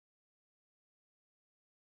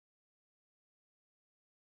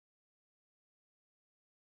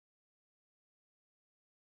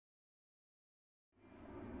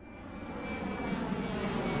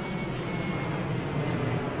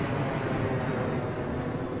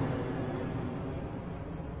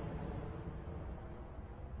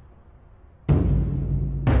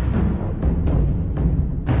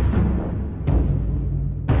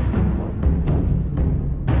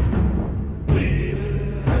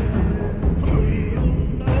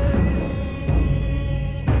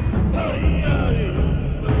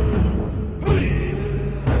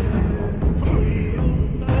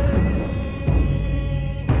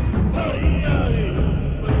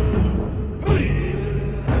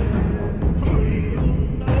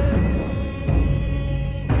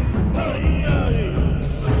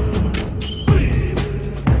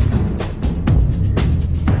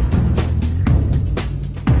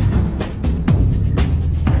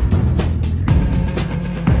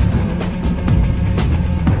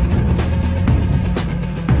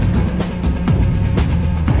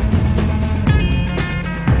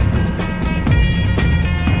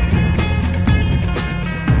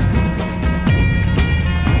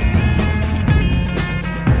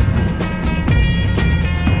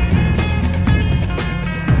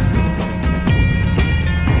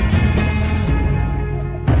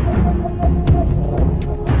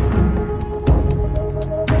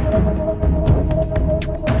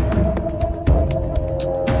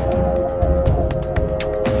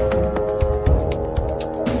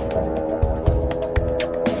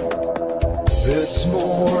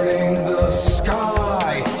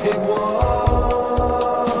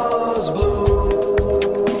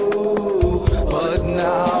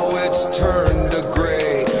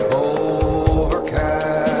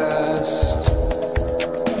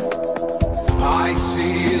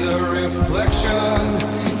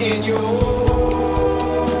in your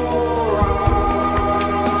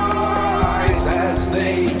eyes as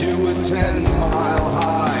they do a 10-mile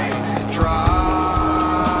high drive-by.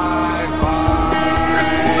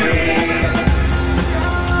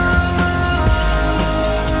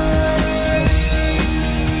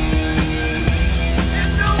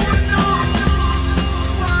 And no one knows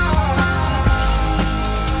why.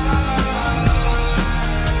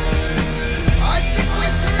 I think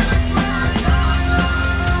we're turning blind.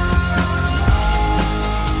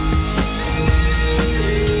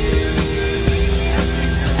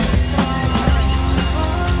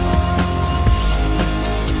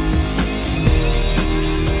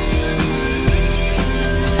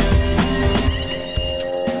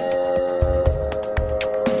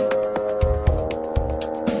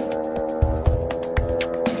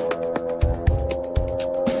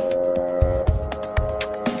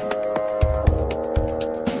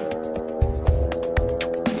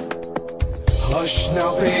 Hush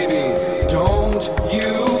now, baby, don't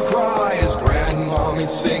you cry as Grandmom is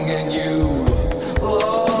singing you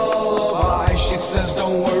lullaby. She says,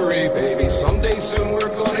 don't worry, baby, someday soon we're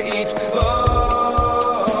gonna eat the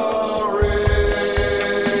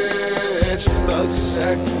rich. The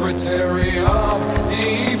Secretary of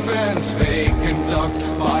Defense may conduct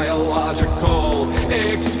biological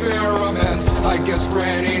experiments. I guess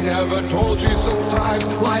Granny never told you sometimes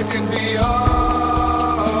life can be a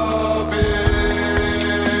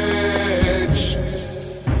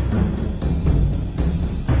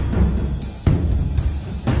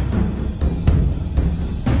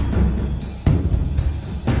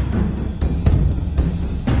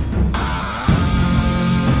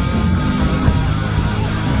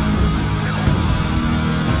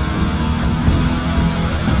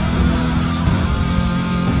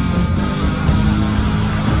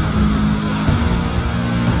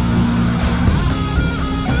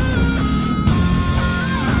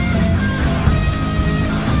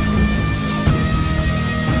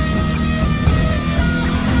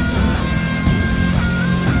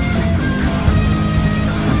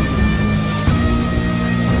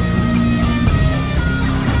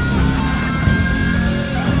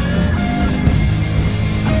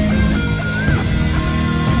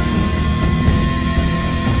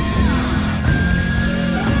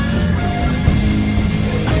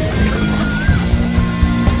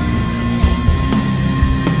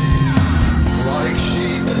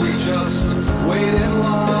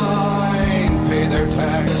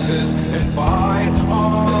and bide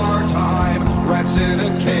our time. Rats in a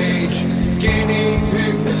cage, guinea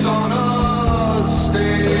pigs on a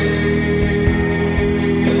stage.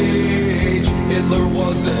 Hitler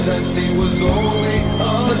was a test, he was only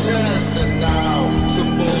a test, and now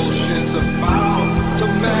some bullshit's about to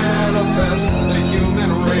manifest. The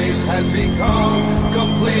human race has become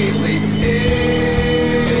completely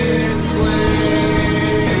enslaved.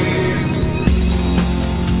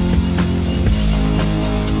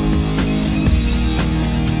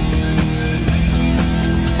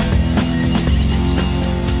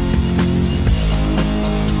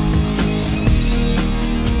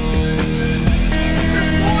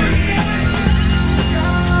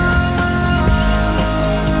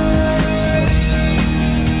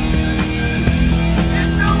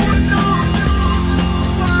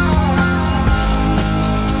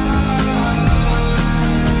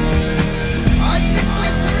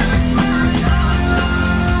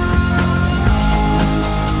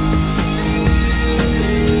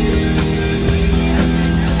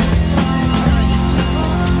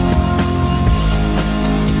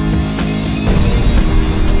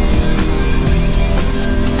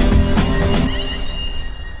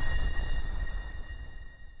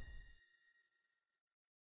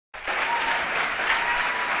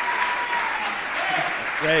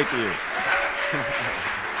 Thank you.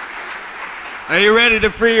 Are you ready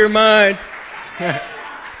to free your mind? Well,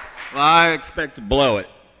 I expect to blow it.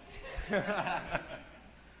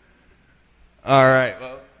 All right,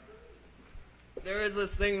 well, there is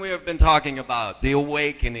this thing we have been talking about, the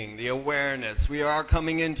awakening, the awareness. We are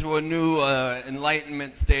coming into a new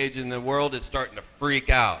enlightenment stage, and the world is starting to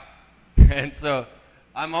freak out. And so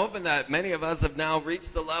I'm hoping that many of us have now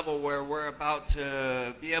reached a level where we're about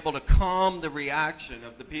to be able to calm the reaction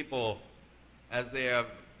of the people as they have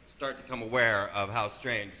start to become aware of how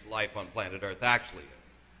strange life on planet Earth actually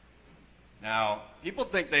is. Now, people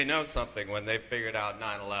think they know something when they've figured out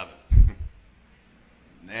 9/11.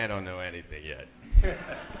 They don't know anything yet.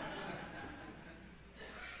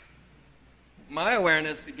 My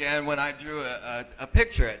awareness began when I drew a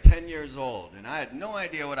picture at 10 years old, and I had no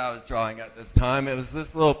idea what I was drawing at this time. It was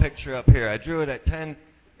this little picture up here. I drew it at 10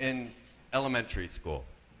 in elementary school.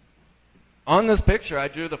 On this picture, I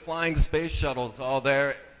drew the flying space shuttles all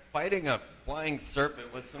there fighting a flying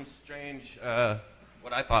serpent with some strange,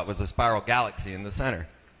 what I thought was a spiral galaxy in the center.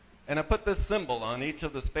 And I put this symbol on each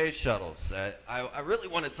of the space shuttles. I really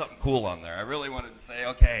wanted something cool on there. I really wanted to say,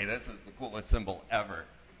 okay, this is the coolest symbol ever.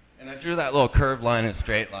 And I drew that little curved line and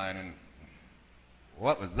straight line, and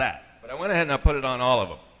what was that? But I went ahead and I put it on all of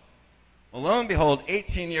them. Well, lo and behold,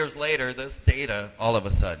 18 years later, this data all of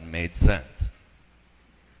a sudden made sense.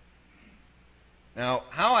 Now,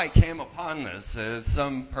 how I came upon this is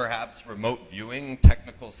some perhaps remote viewing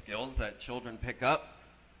technical skills that children pick up.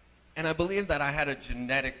 And I believe that I had a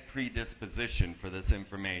genetic predisposition for this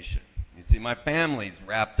information. You see, my family's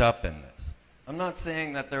wrapped up in this. I'm not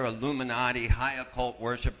saying that they're Illuminati, high occult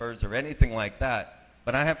worshipers, or anything like that,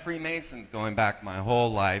 but I have Freemasons going back my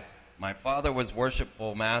whole life. My father was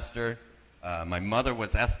worshipful master. My mother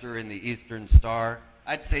was Esther in the Eastern Star.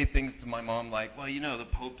 I'd say things to my mom like, well, you know, the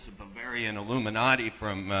Pope's a Bavarian Illuminati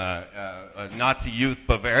from a Nazi youth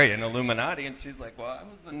Bavarian Illuminati. And she's like, well, I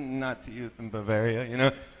was a Nazi youth in Bavaria, you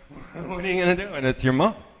know. What are you going to do? And it's your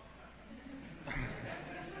mom.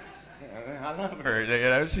 I love her. You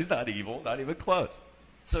know, she's not evil, not even close.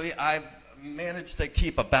 So yeah, I've managed to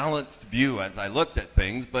keep a balanced view as I looked at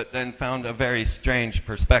things, but then found a very strange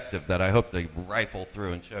perspective that I hope to rifle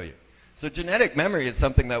through and show you. So genetic memory is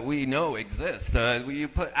something that we know exists. You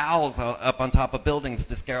put owls up on top of buildings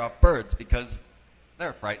to scare off birds because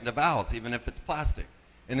they're frightened of owls, even if it's plastic.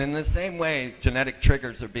 And in the same way, genetic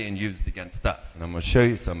triggers are being used against us. And I'm going to show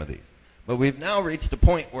you some of these. But we've now reached a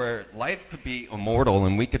point where life could be immortal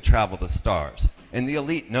and we could travel the stars. And the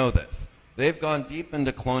elite know this. They've gone deep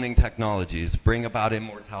into cloning technologies, bring about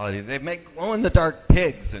immortality. They make glow-in-the-dark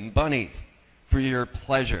pigs and bunnies for your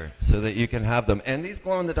pleasure so that you can have them. And these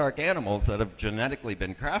glow-in-the-dark animals that have genetically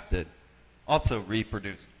been crafted also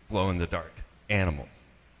reproduce glow-in-the-dark animals.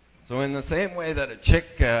 So in the same way that a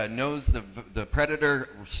chick knows the predator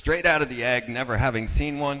straight out of the egg, never having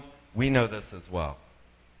seen one, we know this as well.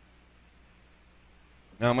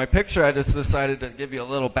 Now my picture, I just decided to give you a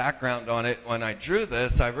little background on it. When I drew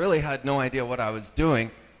this, I really had no idea what I was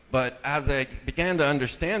doing. But as I began to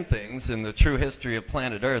understand things in the true history of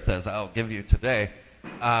planet Earth, as I'll give you today,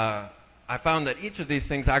 I found that each of these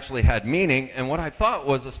things actually had meaning, and what I thought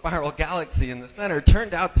was a spiral galaxy in the center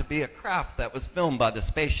turned out to be a craft that was filmed by the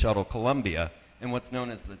space shuttle Columbia in what's known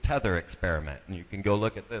as the tether experiment. And you can go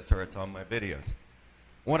look at this, or it's on my videos.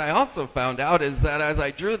 What I also found out is that as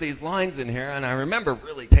I drew these lines in here, and I remember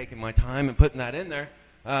really taking my time and putting that in there,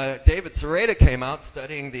 David Sereda came out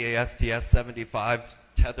studying the STS-75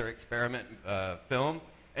 tether experiment film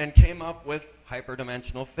and came up with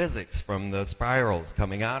hyperdimensional physics from the spirals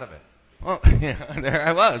coming out of it. Well, yeah, there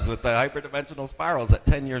I was with the hyperdimensional spirals at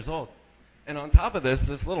 10 years old. And on top of this,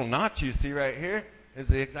 this little notch you see right here is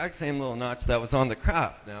the exact same little notch that was on the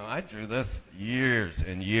craft. Now, I drew this years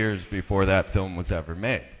and years before that film was ever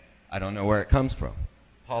made. I don't know where it comes from.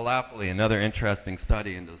 Paul Lafley, another interesting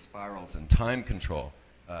study into spirals and time control.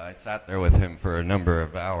 I sat there with him for a number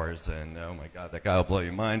of hours, and oh my God, that guy will blow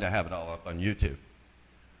your mind. I have it all up on YouTube.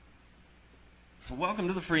 So welcome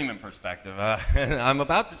to the Freeman perspective. I'm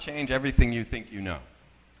about to change everything you think you know.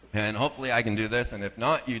 And hopefully I can do this, and if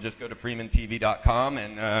not, you just go to freemantv.com,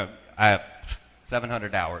 and I have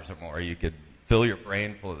 700 hours or more. You could fill your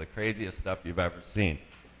brain full of the craziest stuff you've ever seen.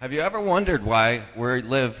 Have you ever wondered why where we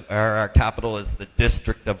live, our capital is the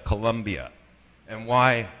District of Columbia, and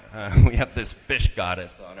why we have this fish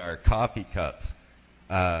goddess on our coffee cups,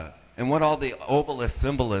 and what all the obelisk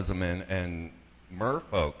symbolism and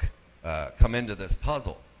merfolk come into this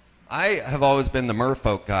puzzle? I have always been the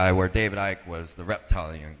merfolk guy, where David Icke was the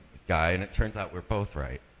reptilian guy, and it turns out we're both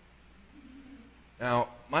right. Now,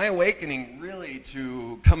 my awakening really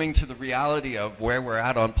to coming to the reality of where we're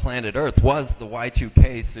at on planet Earth was the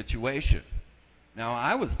Y2K situation. Now,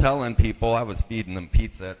 I was telling people, I was feeding them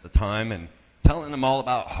pizza at the time, and telling them all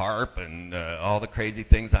about HARP and all the crazy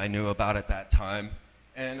things I knew about at that time,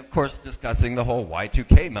 and of course discussing the whole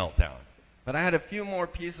Y2K meltdown. But I had a few more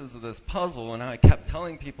pieces of this puzzle, and I kept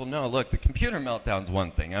telling people, no, look, the computer meltdown's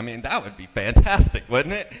one thing. I mean, that would be fantastic,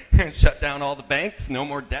 wouldn't it? Shut down all the banks, no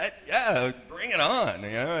more debt? Yeah, bring it on.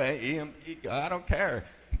 You know, EMP, I don't care.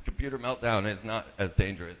 Computer meltdown is not as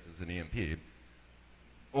dangerous as an EMP.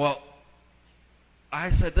 Well, I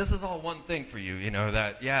said, this is all one thing for you, you know,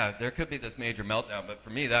 that, yeah, there could be this major meltdown, but for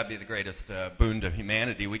me, that'd be the greatest boon to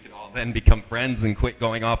humanity. We could all then become friends and quit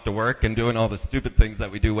going off to work and doing all the stupid things that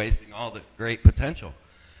we do, wasting all this great potential.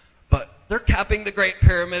 But they're capping the Great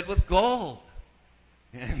Pyramid with gold.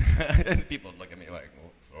 And people look at me like,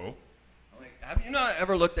 well, so? I'm like, have you not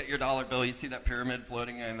ever looked at your dollar bill? You see that pyramid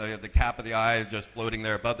floating, and the cap of the eye just floating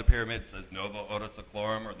there above the pyramid says Nova Ordo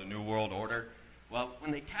Seclorum, or the New World Order. Well,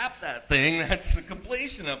 when they cap that thing, that's the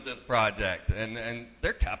completion of this project. And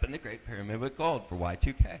they're capping the Great Pyramid with gold for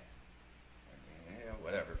Y2K. Yeah,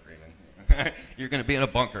 whatever, Freeman. You're going to be in a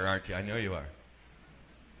bunker, aren't you? I know you are.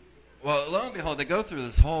 Well, lo and behold, they go through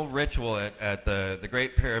this whole ritual at the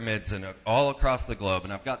Great Pyramids and all across the globe.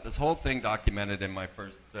 And I've got this whole thing documented in my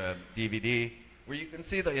first DVD, where you can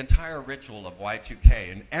see the entire ritual of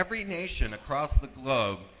Y2K. And every nation across the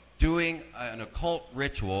globe doing an occult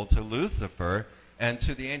ritual to Lucifer and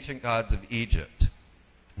to the ancient gods of Egypt,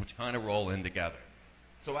 which kind of roll in together.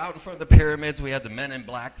 So out in front of the pyramids, we had the men in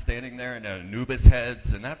black standing there in Anubis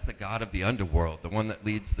heads, and that's the god of the underworld, the one that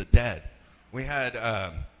leads the dead. We had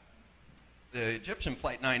the Egyptian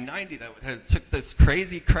Flight 990 that took this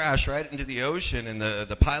crazy crash right into the ocean, and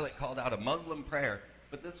the pilot called out a Muslim prayer.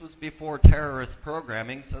 But this was before terrorist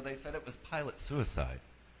programming, so they said it was pilot suicide.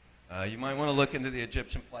 You might want to look into the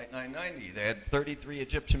Egyptian Flight 990. They had 33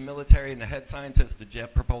 Egyptian military and the head scientist of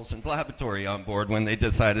Jet Propulsion Laboratory on board when they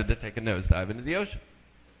decided to take a nosedive into the ocean.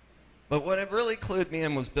 But what it really clued me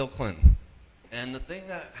in was Bill Clinton. And the thing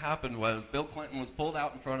that happened was Bill Clinton was pulled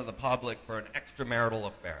out in front of the public for an extramarital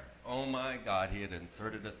affair. Oh my God, he had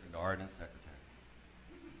inserted a cigar in his secretary.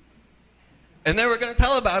 And they were going to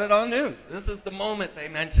tell about it on news. This is the moment they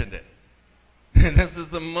mentioned it. And this is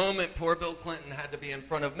the moment poor Bill Clinton had to be in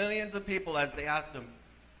front of millions of people as they asked him,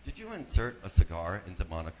 "Did you insert a cigar into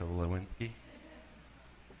Monica Lewinsky?"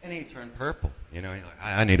 And he turned purple. You know, he's like,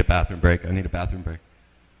 I need a bathroom break. I need a bathroom break.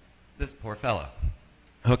 This poor fella.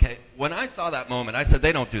 Okay, when I saw that moment, I said,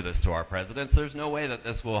 they don't do this to our presidents. There's no way that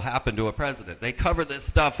this will happen to a president. They cover this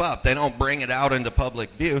stuff up. They don't bring it out into public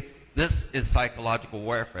view. This is psychological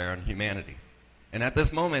warfare on humanity. And at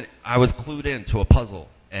this moment, I was clued into a puzzle.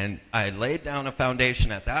 And I laid down a foundation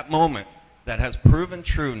at that moment that has proven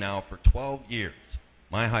true now for 12 years.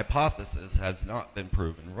 My hypothesis has not been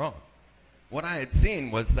proven wrong. What I had seen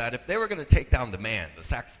was that if they were going to take down the man, the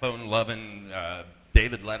saxophone-loving,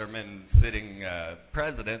 David Letterman sitting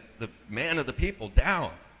president, the man of the people,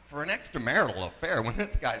 down for an extramarital affair, when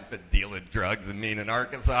this guy's been dealing drugs and mean in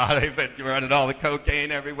Arkansas, they've been running all the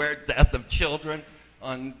cocaine everywhere, death of children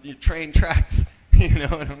on train tracks, you know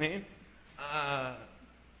what I mean?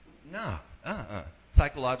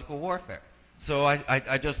 Psychological warfare. So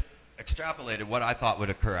I just extrapolated what I thought would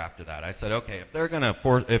occur after that. I said, okay, if they're gonna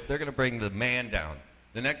bring the man down,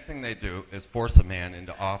 the next thing they do is force a man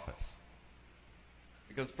into office.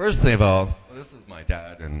 Because first of all, this is my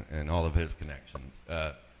dad and all of his connections.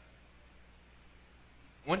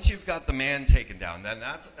 Once you've got the man taken down, then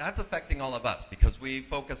that's affecting all of us, because we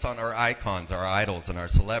focus on our icons, our idols, and our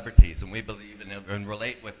celebrities, and we believe in and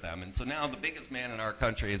relate with them. And so now the biggest man in our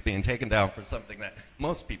country is being taken down for something that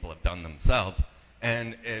most people have done themselves,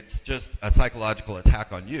 and it's just a psychological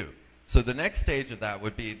attack on you. So the next stage of that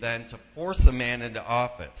would be then to force a man into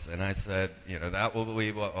office. And I said, you know, that will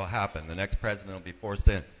be what will happen. The next president will be forced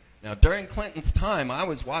in. Now, during Clinton's time, I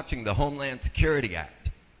was watching the Homeland Security Act.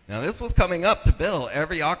 Now, this was coming up to Bill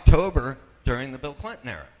every October during the Bill Clinton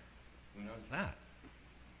era. Who knows that?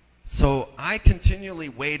 So I continually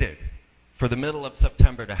waited for the middle of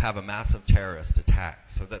September to have a massive terrorist attack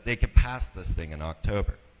so that they could pass this thing in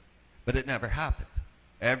October. But it never happened.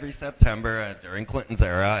 Every September during Clinton's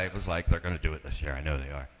era, I was like, they're going to do it this year. I know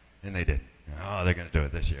they are. And they didn't. Oh, they're going to do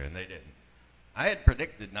it this year. And they didn't. I had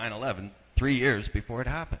predicted 9/11 3 years before it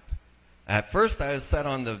happened. At first, I was set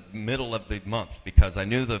on the middle of the month because I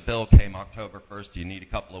knew the bill came October 1st. You need a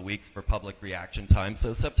couple of weeks for public reaction time.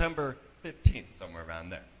 So September 15th, somewhere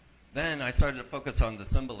around there. Then I started to focus on the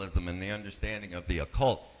symbolism and the understanding of the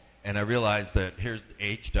occult. And I realized that here's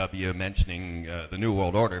H.W. mentioning the New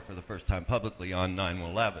World Order for the first time publicly on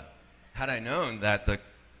 9/11. Had I known that the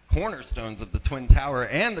cornerstones of the Twin Tower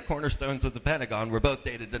and the cornerstones of the Pentagon were both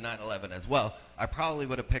dated to 9/11 as well, I probably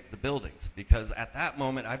would have picked the buildings, because at that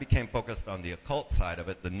moment I became focused on the occult side of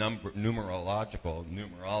it, the numerology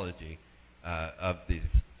of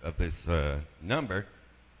this number,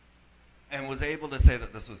 and was able to say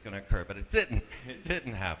that this was going to occur, but it didn't. It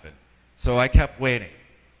didn't happen. So I kept waiting.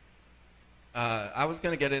 I was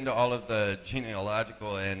going to get into all of the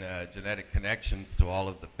genealogical and genetic connections to all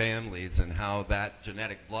of the families and how that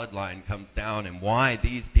genetic bloodline comes down and why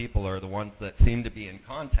these people are the ones that seem to be in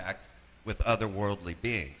contact with otherworldly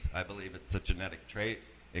beings. I believe it's a genetic trait.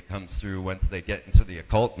 It comes through once they get into the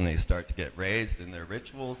occult and they start to get raised in their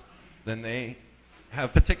rituals. Then they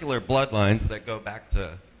have particular bloodlines that go back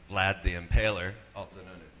to Vlad the Impaler, also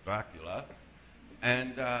known as Dracula.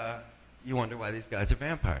 And you wonder why these guys are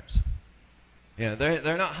vampires. You know,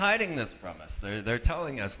 they're not hiding this from us. They're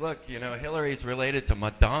telling us, look, you know, Hillary's related to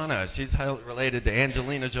Madonna. She's related to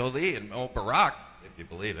Angelina Jolie, and Barack, if you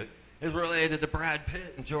believe it, is related to Brad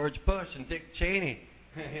Pitt and George Bush and Dick Cheney.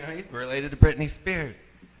 You know, he's related to Britney Spears.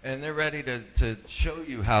 And they're ready to show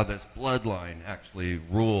you how this bloodline actually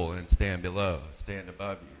rule and stand below, stand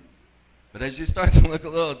above you. But as you start to look a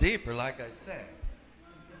little deeper, like I said,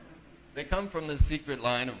 they come from the secret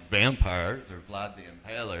line of vampires, or Vlad the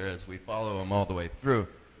Impaler, as we follow them all the way through.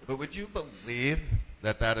 But would you believe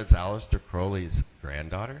that that is Aleister Crowley's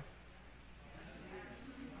granddaughter?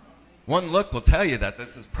 One look will tell you that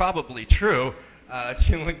this is probably true.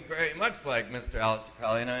 She looks very much like Mr. Aleister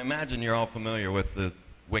Crowley, and I imagine you're all familiar with the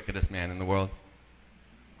wickedest man in the world.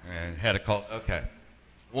 And head of cult, okay.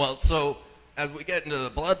 Well, so as we get into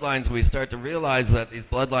the bloodlines, we start to realize that these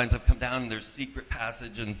bloodlines have come down, and there's secret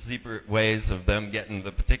passage and secret ways of them getting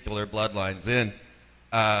the particular bloodlines in.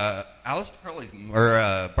 Aleister Crowley's,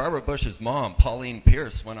 or Barbara Bush's mom, Pauline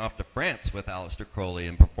Pierce, went off to France with Aleister Crowley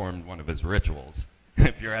and performed one of his rituals.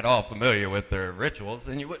 If you're at all familiar with their rituals,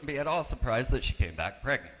 then you wouldn't be at all surprised that she came back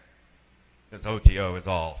pregnant. Because OTO is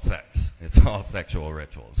all sex. It's all sexual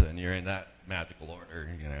rituals, and you're in that magical order,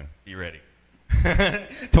 you know, be ready.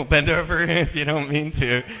 Don't bend over if you don't mean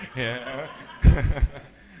to. Yeah.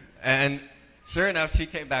 And sure enough, she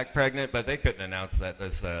came back pregnant, but they couldn't announce that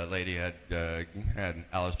this lady had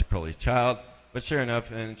Aleister Crowley's child. But sure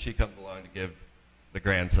enough, and she comes along to give the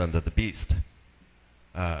grandson to the beast,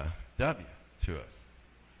 W, to us.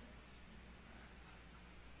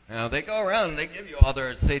 Now, they go around and they give you all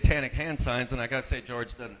their satanic hand signs, and I gotta say,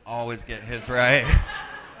 George doesn't always get his right.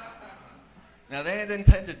 Now, they had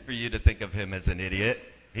intended for you to think of him as an idiot.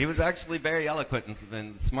 He was actually very eloquent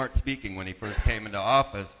and smart speaking when he first came into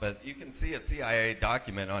office, but you can see a CIA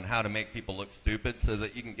document on how to make people look stupid so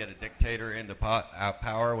that you can get a dictator into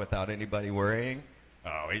power without anybody worrying.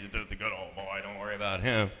 Oh, he's just a good old boy, don't worry about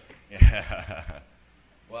him. Yeah.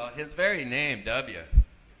 Well, his very name, W,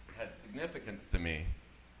 had significance to me.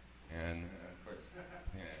 And, of course,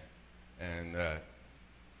 yeah. And,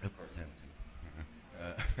 of course, him,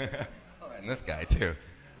 too. Oh, and this guy, too.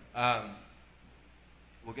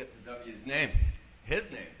 We'll get to W's name. His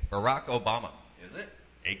name, Barack Obama, is it?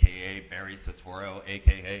 A.K.A. Barry Soetoro,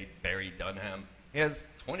 A.K.A. Barry Dunham. He has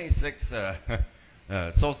 26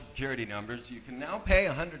 Social Security numbers. You can now pay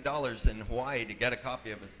 $100 in Hawaii to get a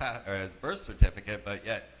copy of his birth certificate, but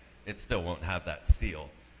yet it still won't have that seal.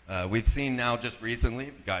 We've seen now just recently,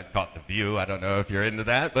 you guys caught The View, I don't know if you're into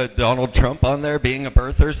that, but Donald Trump on there being a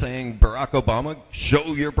birther saying, Barack Obama, show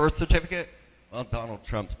your birth certificate. Well, Donald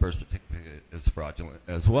Trump's birth certificate is fraudulent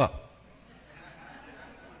as well.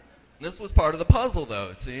 This was part of the puzzle,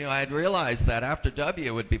 though. See, I had realized that after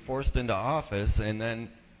W would be forced into office, and then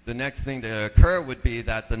the next thing to occur would be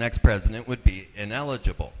that the next president would be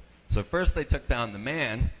ineligible. So first they took down the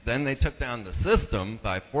man, then they took down the system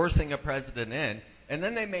by forcing a president in, and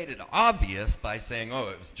then they made it obvious by saying, oh,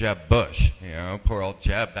 it was Jeb Bush. You know, poor old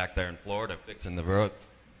Jeb back there in Florida fixing the roads.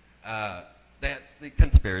 That's the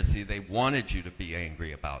conspiracy they wanted you to be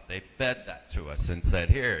angry about. They fed that to us and said,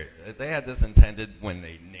 here, they had this intended when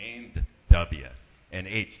they named W and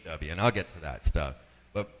HW, and I'll get to that stuff.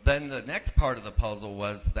 But then the next part of the puzzle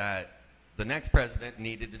was that the next president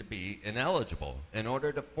needed to be ineligible in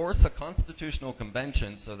order to force a constitutional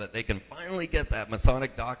convention so that they can finally get that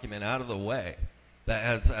Masonic document out of the way that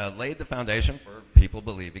has laid the foundation for people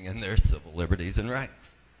believing in their civil liberties and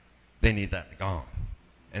rights. They need that gone.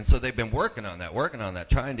 And so they've been working on that,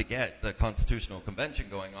 trying to get the Constitutional Convention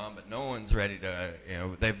going on, but no one's ready to, you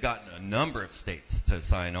know, they've gotten a number of states to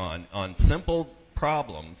sign on simple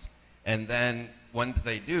problems, and then once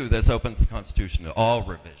they do, this opens the Constitution to all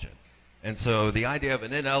revision. And so the idea of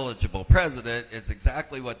an ineligible president is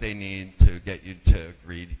exactly what they need to get you to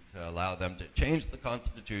agree to allow them to change the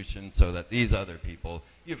Constitution so that these other people,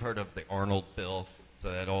 you've heard of the Arnold Bill,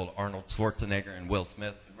 so that old Arnold Schwarzenegger and Will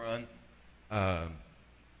Smith run.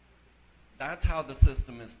 That's how the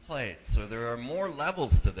system is played. So there are more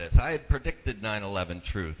levels to this. I had predicted 9/11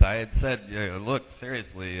 truth. I had said, you know, look,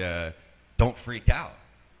 seriously, don't freak out.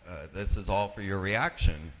 This is all for your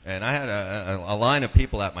reaction. And I had a line of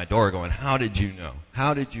people at my door going, how did you know?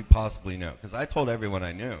 How did you possibly know? Because I told everyone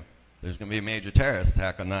I knew. There's going to be a major terrorist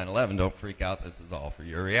attack on 9/11. Don't freak out. This is all for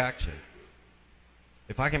your reaction.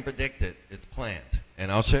 If I can predict it, it's planned.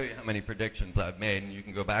 And I'll show you how many predictions I've made, and you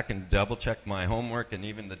can go back and double check my homework and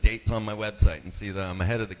even the dates on my website and see that I'm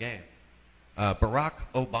ahead of the game. Barack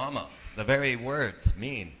Obama, the very words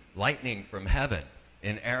mean lightning from heaven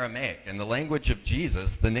in Aramaic. In the language of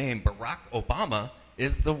Jesus, the name Barack Obama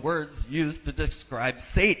is the words used to describe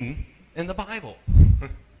Satan in the Bible.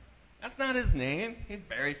 That's not his name. He's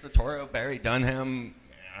Barry Soetoro, Barry Dunham,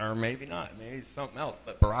 or maybe not. Maybe he's something else.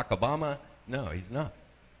 But Barack Obama, no, he's not.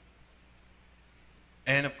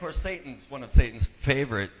 And of course, one of Satan's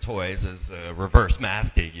favorite toys is reverse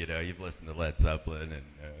masking. You know, you've listened to Led Zeppelin and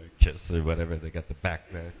Kiss or whatever. They got the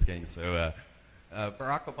back masking. So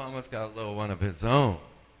Barack Obama's got a little one of his own.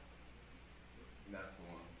 And that's the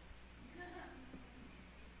one.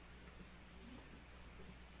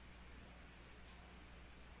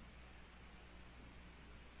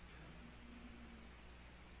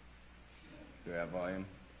 Do I have volume?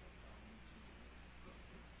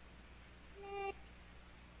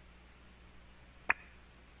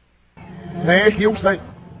 Thank you, Satan.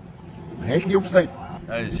 Thank you, Satan.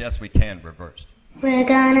 That is Yes We Can reversed. We're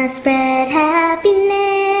gonna spread happiness.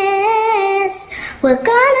 We're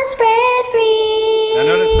gonna spread freedom. I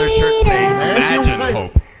noticed their shirts say Imagine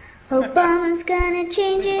Hope. Obama's gonna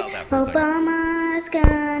change it. Think about that for a second. Obama's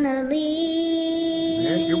gonna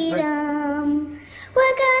lead them.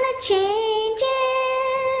 We're gonna change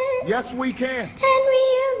it. Yes, we can. And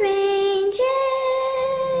rearrange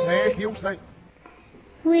it. Thank you, Satan.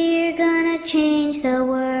 We're gonna change the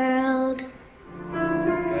world. Go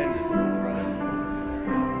ahead and just throw that.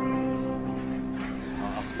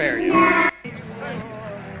 I'll spare you. Thank you, Satan.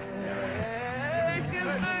 Thank you,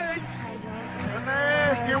 Satan.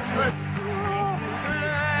 Thank you, Satan.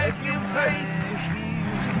 Thank you, Satan.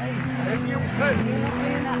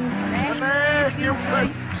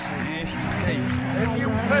 Thank you,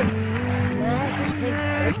 Satan.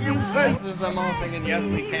 Thank you, Satan. This is I'm all singing Yes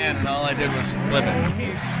We Can, and all I did was flip it. Thank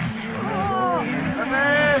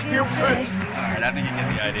you, Satan. Alright, I think you get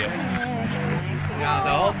the idea. Now,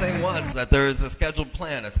 the whole thing was that there is a scheduled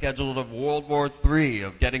plan, a schedule of World War III,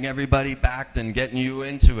 of getting everybody backed and getting you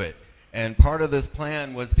into it. And part of this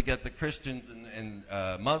plan was to get the Christians and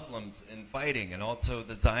Muslims in fighting, and also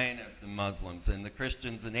the Zionists and Muslims, and the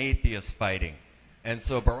Christians and atheists fighting. And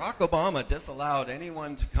so Barack Obama disallowed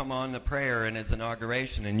anyone to come on the prayer in his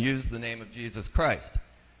inauguration and use the name of Jesus Christ.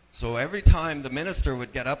 So every time the minister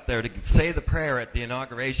would get up there to say the prayer at the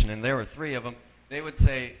inauguration, and there were 3 of them, they would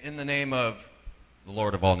say, in the name of the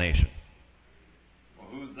Lord of all nations. Well,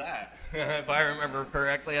 who's that? If I remember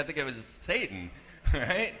correctly, I think it was Satan,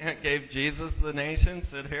 right? Gave Jesus the nation,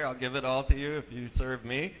 said, here, I'll give it all to you if you serve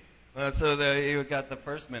me. So you got the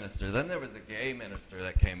first minister. Then there was a gay minister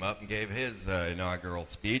that came up and gave his inaugural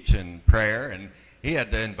speech and prayer, and he had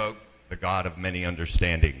to invoke the God of many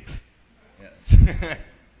understandings. Yes.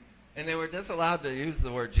 And they were disallowed to use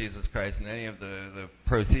the word Jesus Christ in any of the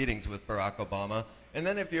proceedings with Barack Obama. And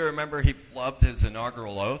then if you remember, he flubbed his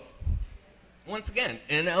inaugural oath. Once again,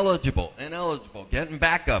 ineligible, getting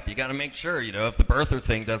back up. You got to make sure, you know, if the birther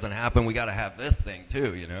thing doesn't happen, we got to have this thing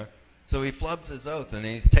too, you know. So he flubs his oath, and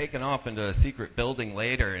he's taken off into a secret building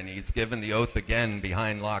later, and he's given the oath again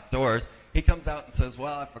behind locked doors. He comes out and says,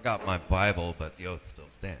 well, I forgot my Bible, but the oath still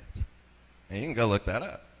stands. And you can go look that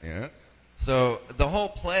up, you know. So the whole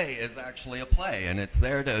play is actually a play, and it's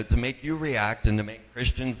there to make you react and to make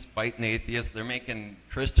Christians fight an atheist. They're making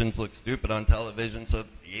Christians look stupid on television so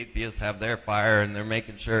the atheists have their fire, and they're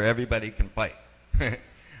making sure everybody can fight.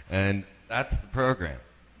 And that's the program.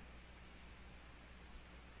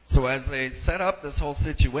 So as they set up this whole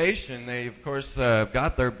situation, they, of course,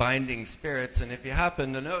 got their binding spirits. And if you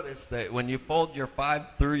happen to notice that when you fold your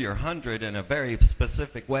 5 through your 100 in a very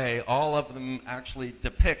specific way, all of them actually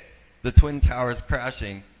depict the Twin Towers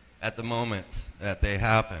crashing at the moments that they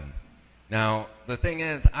happen. Now, the thing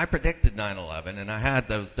is, I predicted 9/11, and I had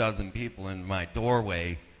those dozen people in my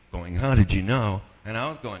doorway going, how did you know? And I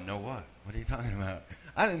was going, no what? What are you talking about?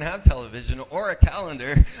 I didn't have television or a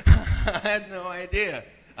calendar. I had no idea.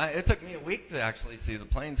 It took me a week to actually see the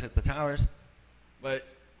planes hit the towers, but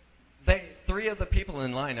 3 of the people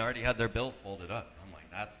in line already had their bills folded up. I'm like,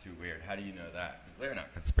 that's too weird. How do you know that? Because they're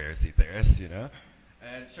not conspiracy theorists, you know?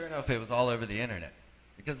 And sure enough, it was all over the internet.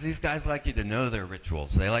 Because these guys like you to know their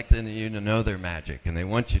rituals. They like you to know their magic, and they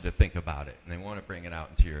want you to think about it, and they want to bring it out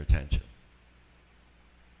into your attention.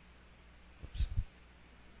 Oops.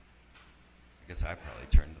 I guess I probably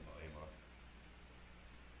turned the volume off.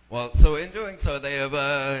 Well, so in doing so, they have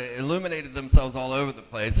illuminated themselves all over the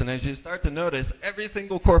place, and as you start to notice, every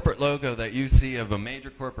single corporate logo that you see of a major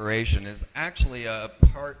corporation is actually a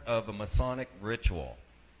part of a Masonic ritual.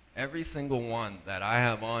 Every single one that I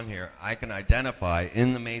have on here, I can identify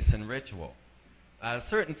in the Mason ritual.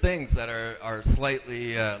 Certain things that are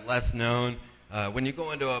slightly less known, when you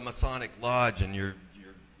go into a Masonic lodge and you're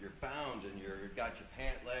bound and you've got your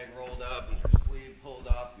pant leg rolled up and your sleeve pulled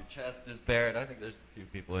off, your chest is bared. I think there's a few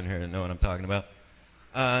people in here that know what I'm talking about.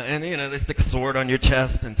 And you know, they stick a sword on your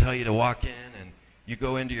chest and tell you to walk in, and you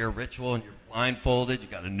go into your ritual and you're blindfolded, you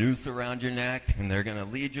got a noose around your neck, and they're going to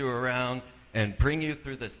lead you around and bring you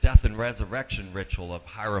through this death and resurrection ritual of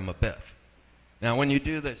Hiram Abiff. Now, when you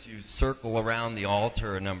do this, you circle around the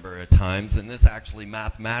altar a number of times, and this actually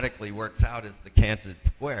mathematically works out as the canted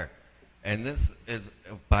square. And this is,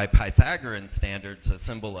 by Pythagorean standards, a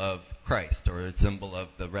symbol of Christ, or a symbol of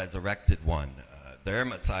the resurrected one. Their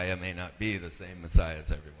Messiah may not be the same Messiah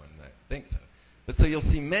as everyone that thinks of. But so you'll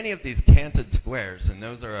see many of these canted squares, and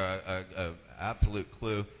those are a absolute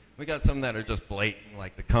clue. We got some that are just blatant,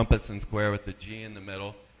 like the compass and square with the G in the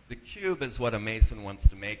middle. The cube is what a Mason wants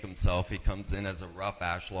to make himself. He comes in as a rough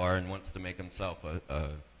ashlar and wants to make himself a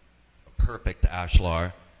perfect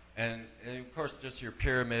ashlar. And of course, just your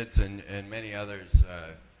pyramids and many others.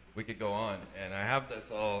 We could go on. And I have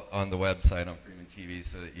this all on the website on Freeman TV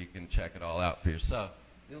so that you can check it all out for yourself.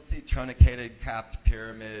 You'll see truncated capped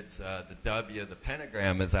pyramids. The W, the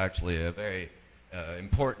pentagram, is actually a very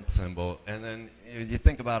important symbol. And then you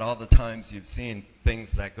think about all the times you've seen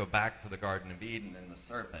things that go back to the Garden of Eden and the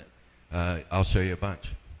serpent. I'll show you a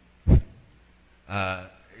bunch.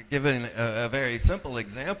 Given a very simple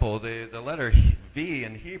example, the letter V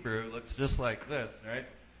in Hebrew looks just like this,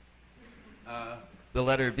 right? The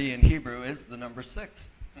letter V in Hebrew is the number 6.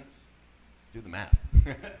 Do the math.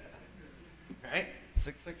 Right?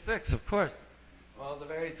 666, of course. Well, the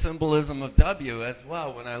very symbolism of W as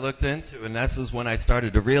well, when I looked into, and this is when I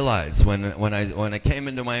started to realize, when I came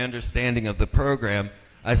into my understanding of the program,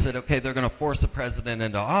 I said, okay, they're going to force a president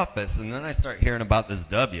into office, and then I start hearing about this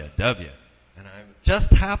W. And I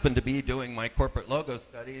just happened to be doing my corporate logo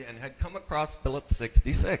study and had come across Phillips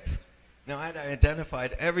 66. Now, I'd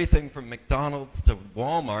identified everything from McDonald's to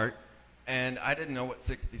Walmart, and I didn't know what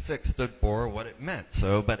 66 stood for or what it meant.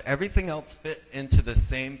 But everything else fit into the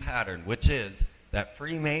same pattern, which is that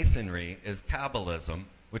Freemasonry is Kabbalism,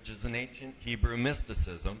 which is an ancient Hebrew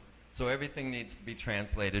mysticism. So everything needs to be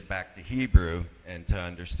translated back to Hebrew and to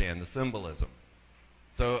understand the symbolism.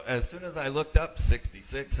 So as soon as I looked up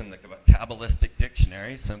 66 in the Kabbalistic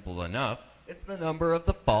dictionary, simple enough, it's the number of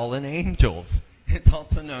the fallen angels. It's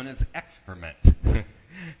also known as excrement.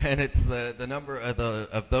 And it's the number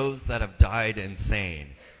of those that have died insane.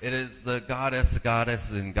 It is the goddess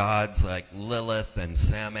and gods like Lilith and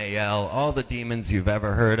Samael, all the demons you've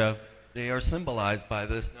ever heard of. They are symbolized by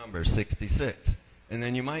this number, 66. And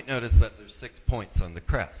then you might notice that there's 6 points on the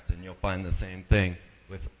crest, and you'll find the same thing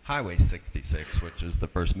with Highway 66, which is the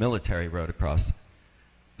first military road across.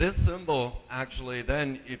 This symbol, actually,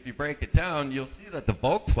 then, if you break it down, you'll see that the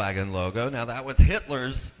Volkswagen logo, now that was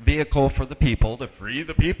Hitler's vehicle for the people, to free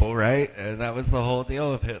the people, right? And that was the whole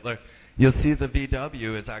deal of Hitler. You'll see the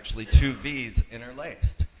VW is actually 2 V's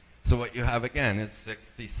interlaced. So what you have, again, is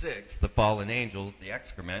 66, the fallen angels, the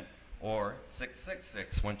excrement, or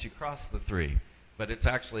 666 once you cross the 3. But it's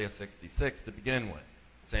actually a 66 to begin with.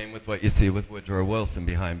 Same with what you see with Woodrow Wilson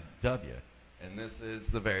behind W. And this is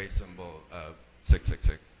the very symbol of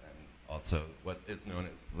 666, and also what is known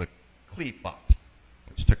as the Qliphoth,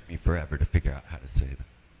 which took me forever to figure out how to say that.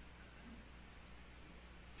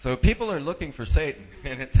 So people are looking for Satan,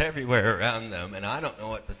 and it's everywhere around them, and I don't know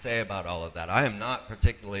what to say about all of that. I am not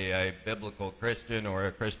particularly a biblical Christian or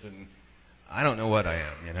a Christian. I don't know what I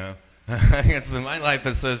am, you know. My life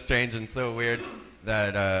is so strange and so weird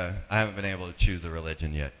that I haven't been able to choose a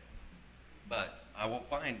religion yet. But I will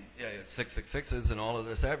find 666s and all of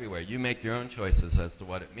this everywhere. You make your own choices as to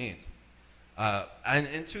what it means. And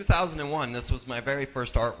in 2001, this was my very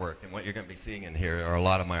first artwork, and what you're going to be seeing in here are a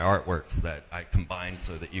lot of my artworks that I combined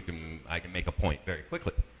so that I can make a point very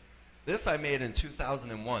quickly. This I made in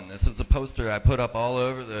 2001. This is a poster I put up all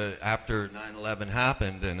over after 9/11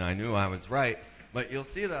 happened, and I knew I was right. But you'll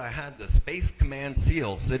see that I had the Space Command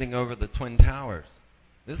seal sitting over the Twin Towers.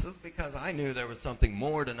 This is because I knew there was something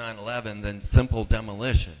more to 9/11 than simple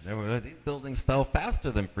demolition. These buildings fell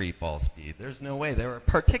faster than free fall speed. There's no way. They were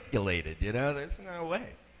particulated, you know? There's no way.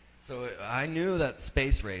 So I knew that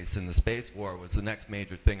space race and the space war was the next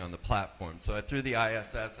major thing on the platform. So I threw the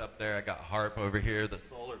ISS up there. I got HARP over here, the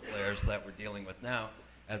solar flares that we're dealing with now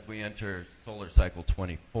as we enter solar cycle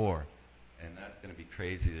 24. And that's going to be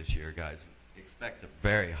crazy this year, guys. Expect a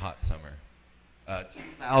very hot summer.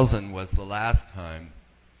 2000 was the last time.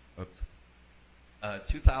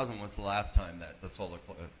 2000 was the last time that the solar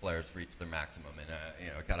flares reached their maximum, and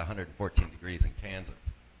it got 114 degrees in Kansas.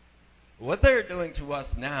 What they're doing to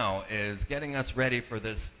us now is getting us ready for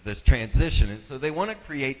this transition, and so they want to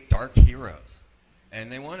create dark heroes,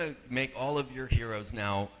 and they want to make all of your heroes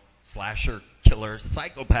now slasher, killer,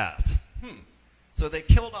 psychopaths. So they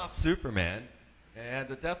killed off Superman, and at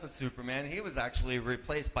the death of Superman, he was actually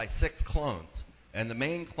replaced by 6 clones. And the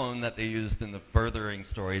main clone that they used in the furthering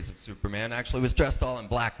stories of Superman actually was dressed all in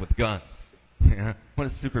black with guns. What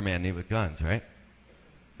does Superman need with guns, right?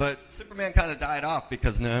 But Superman kind of died off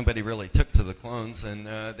because nobody really took to the clones, and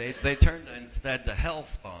they turned instead to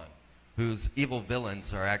Hellspawn, whose evil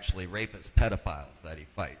villains are actually rapist pedophiles that he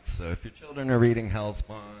fights. So if your children are reading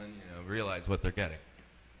Hellspawn, realize what they're getting.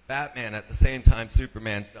 Batman, at the same time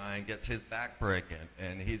Superman's dying, gets his back broken,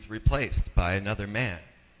 and he's replaced by another man.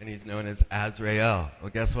 And he's known as Azrael. Well,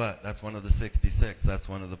 guess what? That's one of the 66. That's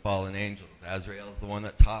one of the fallen angels. Azrael's the one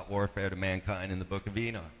that taught warfare to mankind in the Book of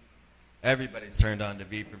Enoch. Everybody's turned on to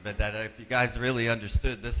V for Vendetta. If you guys really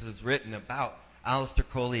understood, this is written about Aleister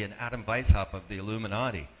Crowley and Adam Weishaupt of the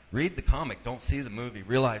Illuminati. Read the comic, don't see the movie,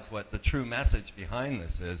 realize what the true message behind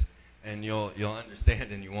this is, and you'll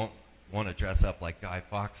understand, and you won't want to dress up like Guy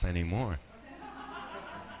Fawkes anymore.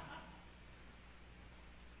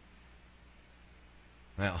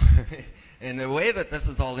 Well, in the way that this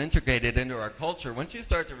is all integrated into our culture, once you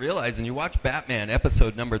start to realize, and you watch Batman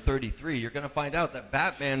episode number 33, you're going to find out that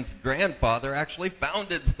Batman's grandfather actually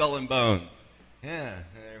founded Skull and Bones. Yeah,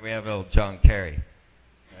 there we have old John Kerry.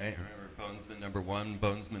 Right? Remember Bonesman number 1,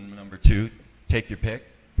 Bonesman number 2, take your pick.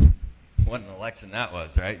 What an election that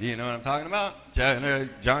was, right? You know what I'm talking about?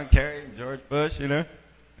 John Kerry, George Bush,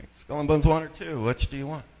 Skull and Bones 1 or 2, which do you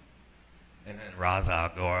want? And then Ra's al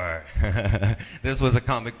Ghul. This was a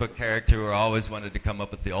comic book character who always wanted to come up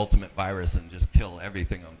with the ultimate virus and just kill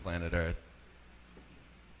everything on planet Earth.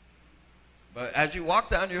 But as you walk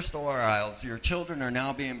down your store aisles, your children are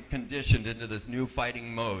now being conditioned into this new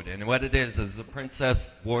fighting mode. And what it is the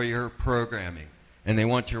princess warrior programming. And they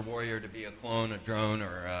want your warrior to be a clone, a drone,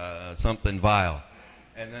 or something vile.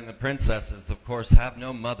 And then the princesses, of course, have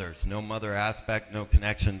no mothers, no mother aspect, no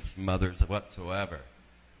connections to mothers whatsoever.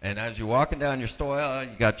 And as you're walking down your store aisle,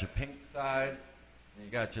 you got your pink side, and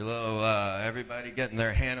you got your little, everybody getting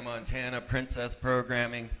their Hannah Montana princess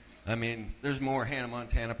programming. I mean, there's more Hannah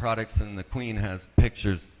Montana products than the Queen has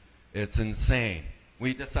pictures. It's insane.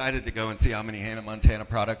 We decided to go and see how many Hannah Montana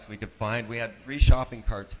products we could find. We had 3 shopping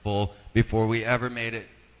carts full before we ever made it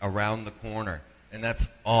around the corner. And that's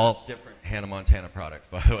all different Hannah Montana products,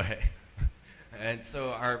 by the way. And so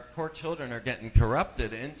our poor children are getting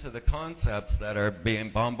corrupted into the concepts that are being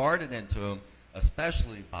bombarded into them,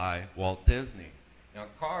 especially by Walt Disney. Now,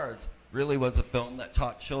 Cars really was a film that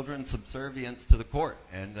taught children subservience to the court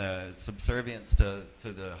and subservience to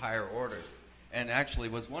the higher orders, and actually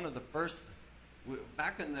was one of the first,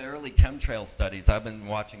 back in the early chemtrail studies, I've been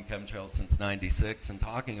watching chemtrails since '96 and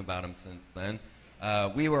talking about them since then.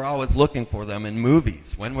 We were always looking for them in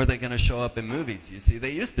movies. When were they going to show up in movies? You see,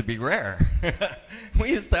 they used to be rare. We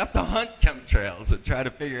used to have to hunt chemtrails and try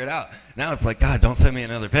to figure it out. Now it's like, God, don't send me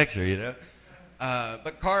another picture,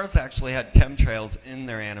 But Cars actually had chemtrails in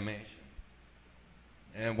their animation.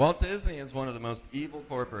 And Walt Disney is one of the most evil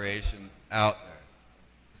corporations out there.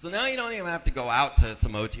 So now you don't even have to go out to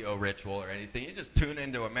some OTO ritual or anything. You just tune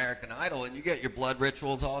into American Idol and you get your blood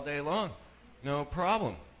rituals all day long. No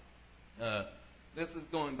problem. This is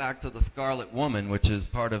going back to the Scarlet Woman, which is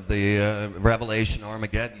part of the Revelation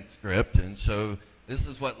Armageddon script. And so this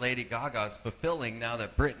is what Lady Gaga's fulfilling now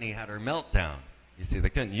that Britney had her meltdown. You see, they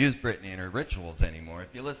couldn't use Britney in her rituals anymore.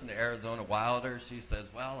 If you listen to Arizona Wilder, she says,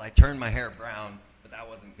 well, I turned my hair brown, but that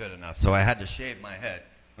wasn't good enough, so I had to shave my head.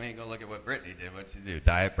 When you go look at what Britney did, what'd she do?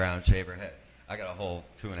 Dye it brown, shave her head. I got a whole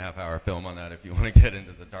 2.5-hour film on that if you want to get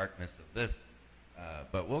into the darkness of this.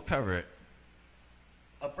 But we'll cover it.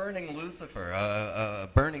 A burning Lucifer, a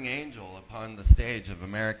burning angel upon the stage of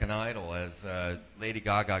American Idol as Lady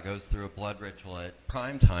Gaga goes through a blood ritual at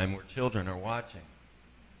prime time where children are watching.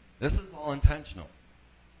 This is all intentional.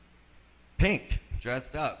 Pink,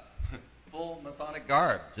 dressed up, full Masonic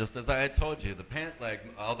garb, just as I had told you. The pant leg,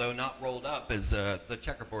 although not rolled up, is the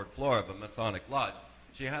checkerboard floor of a Masonic lodge.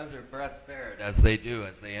 She has her breast bared, as they do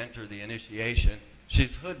as they enter the initiation.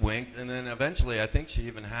 She's hoodwinked, and then eventually I think she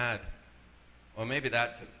even had, well, maybe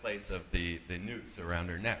that took place of the noose around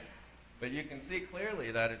her neck. But you can see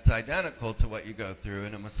clearly that it's identical to what you go through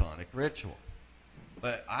in a Masonic ritual.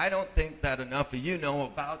 But I don't think that enough of you know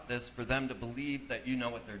about this for them to believe that you know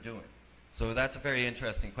what they're doing. So that's a very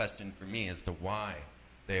interesting question for me as to why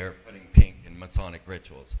they are putting pink in Masonic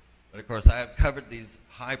rituals. But of course, I have covered these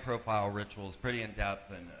high-profile rituals pretty in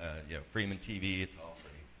depth, and Freeman TV, it's all free.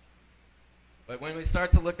 But when we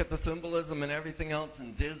start to look at the symbolism and everything else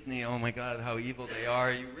in Disney, oh my God, how evil they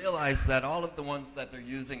are, you realize that all of the ones that they're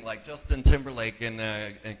using, like Justin Timberlake and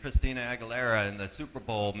Christina Aguilera in the Super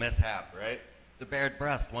Bowl mishap, right? The bared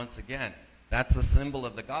breast, once again, that's a symbol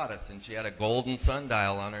of the goddess, and she had a golden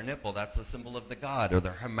sundial on her nipple. That's a symbol of the god, or the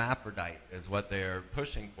hermaphrodite is what they're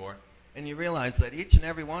pushing for. And you realize that each and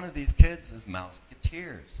every one of these kids is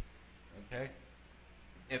Mouseketeers. Okay?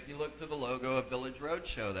 If you look to the logo of Village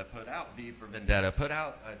Roadshow that put out V for Vendetta, put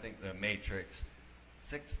out, I think, The Matrix,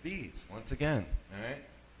 6 V's, once again. All right?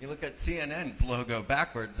 You look at CNN's logo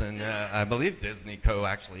backwards, and I believe Disney Co.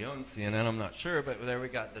 actually owns CNN, I'm not sure, but there we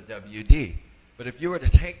got the WD. But if you were to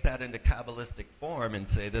take that into Kabbalistic form and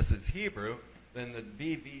say this is Hebrew, then the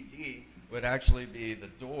VVD would actually be the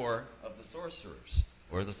door of the sorcerers,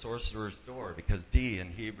 or the sorcerer's door, because D in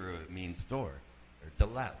Hebrew means door, or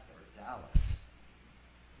Dalet, or Dallas.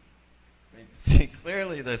 I mean, see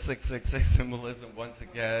clearly the 666 symbolism once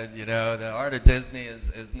again. You know, the art of Disney is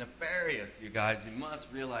nefarious, you guys. You must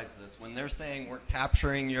realize this. When they're saying we're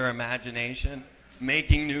capturing your imagination,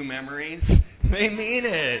 making new memories, they mean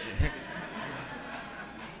it.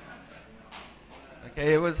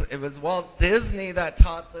 Okay, it was Walt Disney that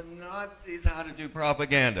taught the Nazis how to do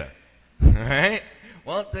propaganda. All right?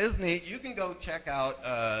 Walt Disney, you can go check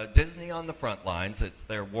out Disney on the Front Lines. It's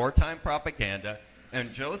their wartime propaganda.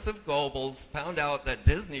 And Joseph Goebbels found out that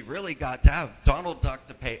Disney really got to have Donald Duck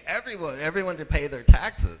to pay everyone to pay their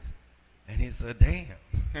taxes. And he said,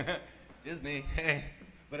 damn, Disney, hey.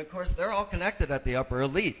 But of course, they're all connected at the upper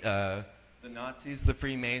elite. The Nazis, the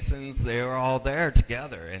Freemasons, they are all there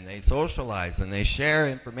together, and they socialize, and they share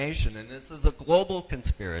information. And this is a global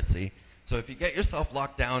conspiracy. So if you get yourself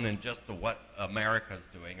locked down in just what America's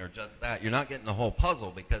doing, or just that, you're not getting the whole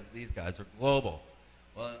puzzle, because these guys are global.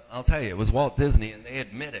 Well, I'll tell you, it was Walt Disney, and they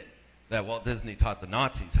admitted that Walt Disney taught the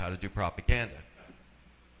Nazis how to do propaganda.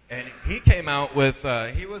 And he came out with,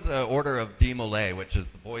 he was an Order of Demolay, which is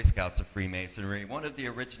the Boy Scouts of Freemasonry, one of the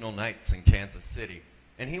original knights in Kansas City.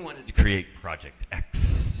 And he wanted to create Project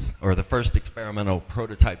X, or the first experimental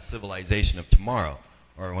prototype civilization of tomorrow,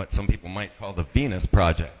 or what some people might call the Venus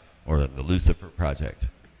Project, or the Lucifer Project.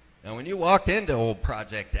 Now, when you walk into old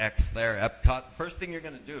Project X there, Epcot, the first thing you're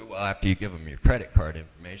going to do, well, after you give them your credit card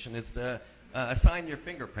information, is to assign your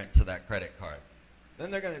fingerprint to that credit card.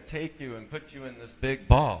 Then they're going to take you and put you in this big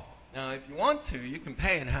ball. Now, if you want to, you can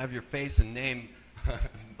pay and have your face and name,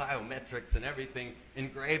 biometrics and everything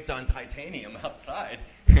engraved on titanium outside.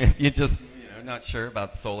 If you're just not sure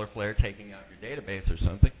about solar flare taking out your database or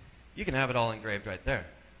something, you can have it all engraved right there.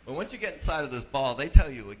 But once you get inside of this ball, they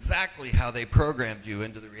tell you exactly how they programmed you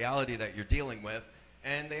into the reality that you're dealing with,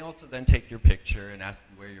 and they also then take your picture and ask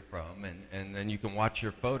you where you're from, and then you can watch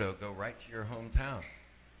your photo go right to your hometown.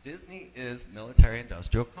 Disney is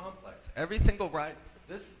military-industrial complex. Every single ride,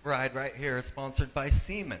 this ride right here is sponsored by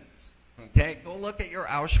Siemens. Okay, go look at your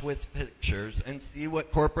Auschwitz pictures and see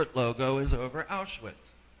what corporate logo is over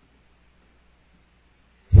Auschwitz.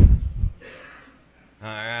 All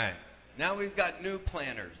right. Now we've got new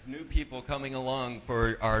planners, new people coming along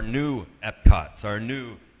for our new Epcots, our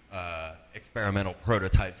new experimental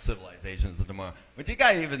prototype civilizations of tomorrow. Would you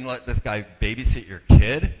guys even let this guy babysit your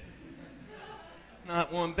kid?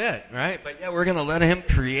 Not one bit, right? But yeah, we're going to let him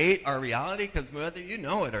create our reality, because whether you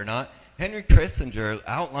know it or not, Henry Kissinger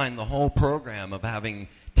outlined the whole program of having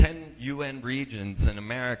 10 UN regions in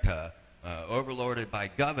America overlorded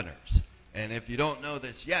by governors. And if you don't know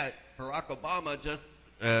this yet, Barack Obama just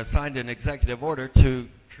signed an executive order to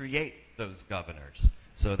create those governors.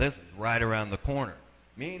 So this is right around the corner.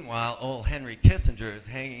 Meanwhile, old Henry Kissinger is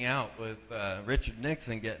hanging out with Richard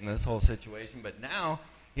Nixon getting this whole situation, but now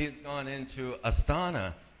he's gone into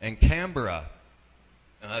Astana and Canberra,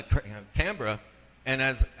 and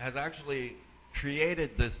has actually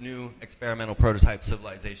created this new experimental prototype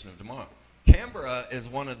civilization of tomorrow. Canberra is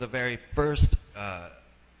one of the very first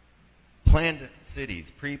planned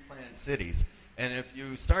cities, pre-planned cities. And if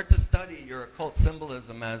you start to study your occult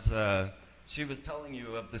symbolism, as she was telling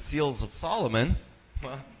you of the seals of Solomon,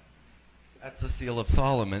 well, that's the seal of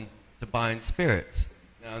Solomon to bind spirits.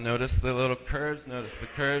 Now notice the little curves, notice the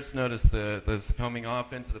curves, notice this coming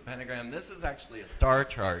off into the pentagram. This is actually a star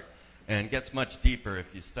chart and gets much deeper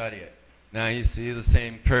if you study it. Now you see the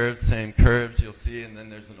same curves you'll see, and then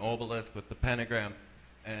there's an obelisk with the pentagram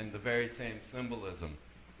and the very same symbolism.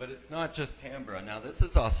 But it's not just Canberra. Now this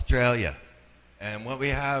is Australia. And what we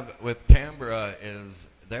have with Canberra is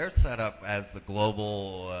they're set up as the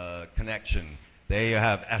global connection. They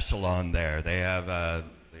have Echelon there. They have the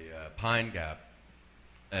Pine Gap.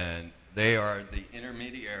 And they are the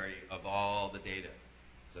intermediary of all the data.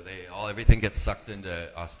 So everything gets sucked into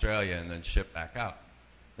Australia and then shipped back out.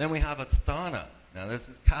 Then we have Astana. Now this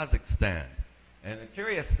is Kazakhstan. And the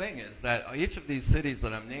curious thing is that each of these cities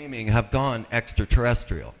that I'm naming have gone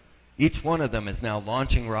extraterrestrial. Each one of them is now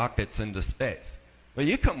launching rockets into space. But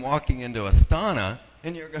you come walking into Astana,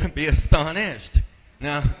 and you're going to be astonished.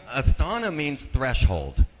 Now, Astana means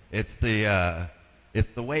threshold. It's the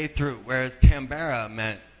It's the way through, whereas Canberra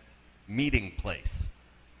meant meeting place.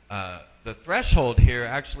 The threshold here,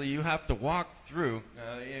 actually, you have to walk through.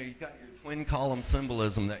 You've got your twin column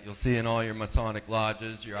symbolism that you'll see in all your Masonic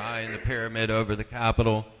lodges, your eye in the pyramid over the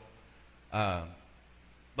Capitol.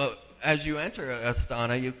 But as you enter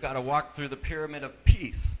Astana, you've got to walk through the Pyramid of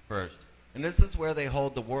Peace first. And this is where they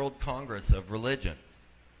hold the World Congress of Religions.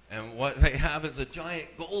 And what they have is a giant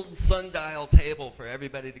gold sundial table for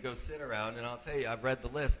everybody to go sit around. And I'll tell you, I've read the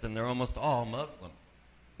list, and they're almost all Muslim.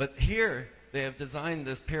 But here, they have designed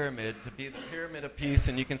this pyramid to be the Pyramid of Peace,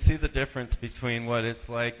 and you can see the difference between what it's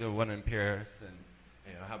like, the one in Paris,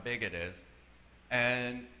 and how big it is.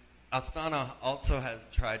 And Astana also has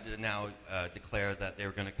tried to now declare that they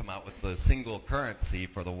were going to come out with a single currency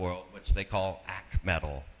for the world, which they call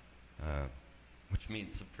Akmetal, which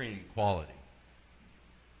means supreme quality.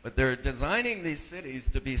 But they're designing these cities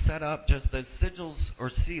to be set up just as sigils or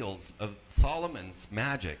seals of Solomon's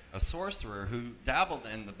magic, a sorcerer who dabbled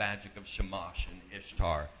in the magic of Shamash and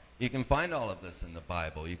Ishtar. You can find all of this in the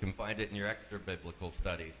Bible. You can find it in your extra biblical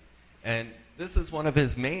studies. And this is one of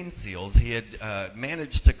his main seals. He had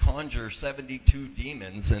managed to conjure 72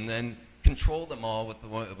 demons and then control them all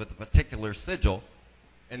with a particular sigil.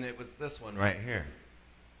 And it was this one right here.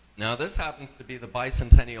 Now, this happens to be the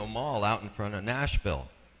Bicentennial Mall out in front of Nashville.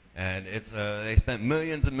 And it's they spent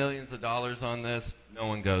millions and millions of dollars on this. No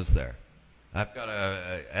one goes there. I've got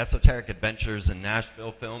a Esoteric Adventures in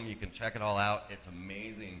Nashville film. You can check it all out. It's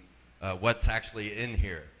amazing what's actually in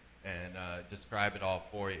here, and describe it all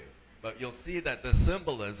for you. But you'll see that the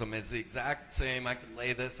symbolism is the exact same. I could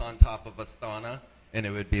lay this on top of Astana, and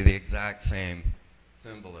it would be the exact same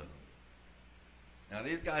symbolism. Now,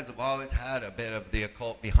 these guys have always had a bit of the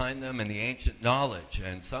occult behind them and the ancient knowledge,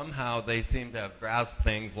 and somehow they seem to have grasped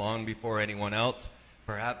things long before anyone else.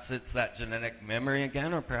 Perhaps it's that genetic memory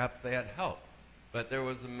again, or perhaps they had help. But there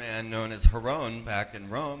was a man known as Heron back in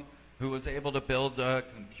Rome who was able to build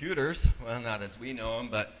computers, well, not as we know them,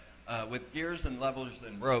 but with gears and levers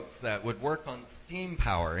and ropes that would work on steam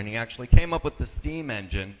power, and he actually came up with the steam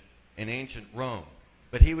engine in ancient Rome.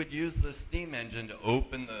 But he would use the steam engine to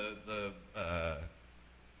open the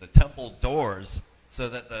temple doors so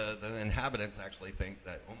that the inhabitants actually think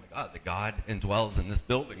that, oh my God, the God indwells in this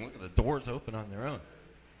building. Look at the doors open on their own.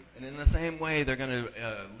 And in the same way, they're going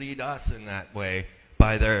to lead us in that way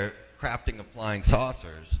by their crafting of flying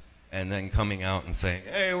saucers and then coming out and saying,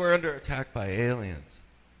 hey, we're under attack by aliens.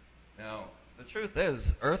 Now, the truth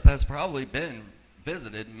is, Earth has probably been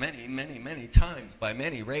visited many, many, many times by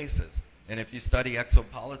many races. And if you study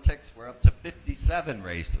exopolitics, we're up to 57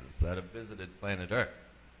 races that have visited planet Earth,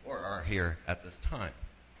 or are here at this time.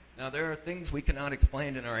 Now, there are things we cannot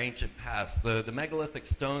explain in our ancient past. The megalithic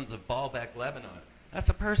stones of Baalbek, Lebanon, that's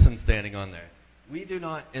a person standing on there. We do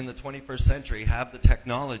not, in the 21st century, have the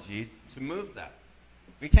technology to move that.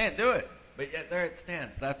 We can't do it, but yet there it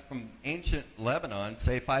stands. That's from ancient Lebanon,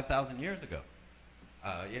 say 5,000 years ago.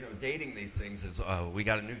 Dating these things is, we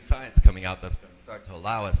got a new science coming out that's going to start to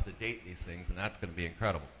allow us to date these things, and that's going to be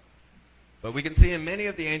incredible. But we can see in many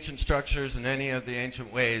of the ancient structures and any of the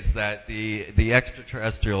ancient ways that the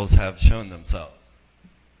extraterrestrials have shown themselves.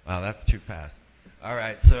 Wow, that's too fast. All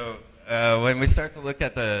right, so when we start to look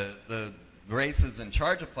at the races in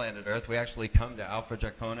charge of planet Earth, we actually come to Alpha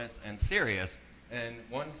Draconis and Sirius, and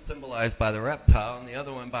one symbolized by the reptile and the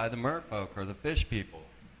other one by the merfolk, or the fish people.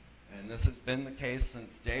 And this has been the case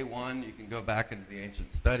since day one. You can go back into the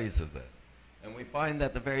ancient studies of this. And we find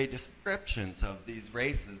that the very descriptions of these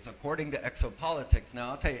races, according to exopolitics, now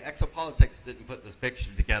I'll tell you, exopolitics didn't put this picture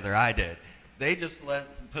together, I did. They just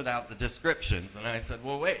put out the descriptions, and I said,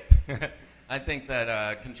 well, wait. I think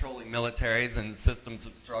that controlling militaries and systems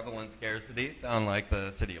of struggle and scarcity sound like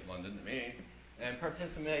the City of London to me, and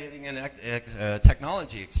participating in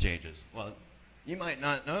technology exchanges. Well, you might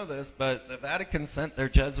not know this, but the Vatican sent their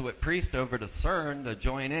Jesuit priest over to CERN to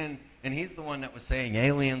join in, and he's the one that was saying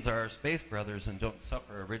aliens are our space brothers and don't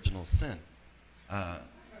suffer original sin.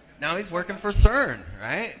 Now he's working for CERN,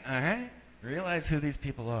 right? All right? Realize who these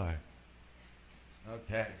people are.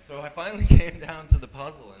 Okay, so I finally came down to the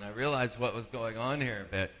puzzle, and I realized what was going on here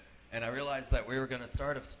a bit, and I realized that we were going to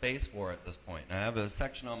start a space war at this point. And I have a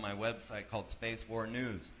section on my website called Space War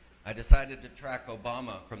News. I decided to track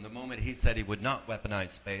Obama from the moment he said he would not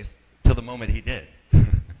weaponize space to the moment he did.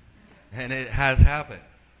 And it has happened.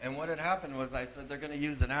 And what had happened was I said they're going to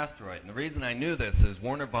use an asteroid. And the reason I knew this is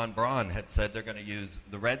Werner von Braun had said they're going to use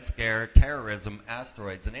the Red Scare, terrorism,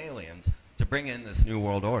 asteroids, and aliens to bring in this new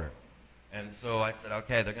world order. And so I said,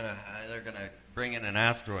 okay, they're going to bring in an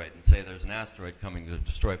asteroid and say there's an asteroid coming to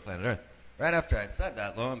destroy planet Earth. Right after I said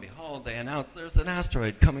that, lo and behold, they announced there's an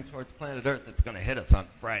asteroid coming towards planet Earth that's going to hit us on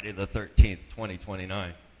Friday the 13th,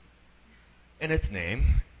 2029. And its name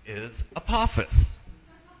is Apophis.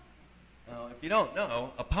 Now, if you don't know,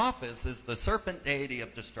 Apophis is the serpent deity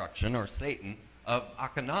of destruction, or Satan, of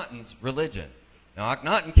Akhenaten's religion. Now,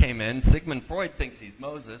 Akhenaten came in, Sigmund Freud thinks he's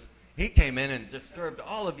Moses, he came in and disturbed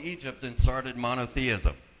all of Egypt and started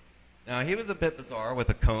monotheism. Now, he was a bit bizarre with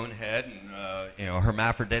a cone head and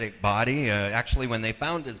hermaphroditic body. Actually, when they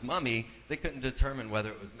found his mummy, they couldn't determine whether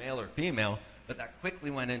it was male or female, but that quickly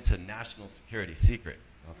went into national security secret.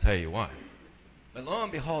 I'll tell you why. But lo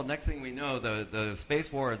and behold, next thing we know, the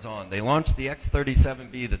space war is on. They launched the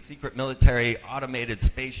X-37B, the secret military automated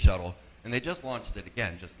space shuttle, and they just launched it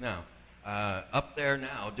again just now. Up there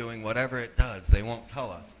now doing whatever it does. They won't tell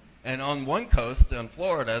us. And on one coast, in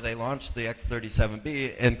Florida, they launched the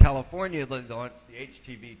X-37B. In California, they launched the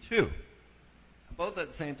HTV-2. Both at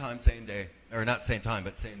the same time, same day. Or not same time,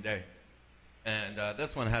 but same day. And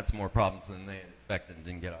this one had some more problems than they expected and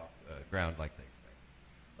didn't get off the ground like they expected.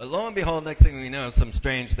 But lo and behold, next thing we know, some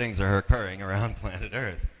strange things are occurring around planet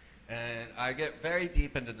Earth. And I get very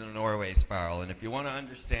deep into the Norway spiral. And if you want to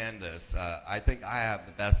understand this, I think I have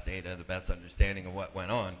the best data, the best understanding of what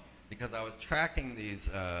went on, because I was tracking these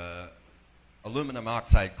aluminum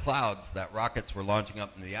oxide clouds that rockets were launching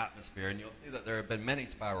up in the atmosphere, and you'll see that there have been many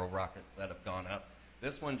spiral rockets that have gone up.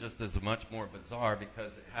 This one just is much more bizarre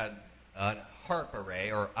because it had a HARP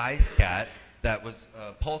array, or iSCAT, that was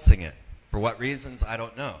pulsing it. For what reasons, I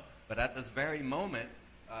don't know. But at this very moment,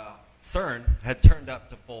 CERN had turned up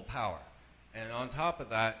to full power. And on top of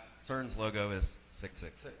that, CERN's logo is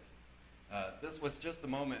 666. This was just the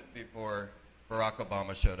moment before Barack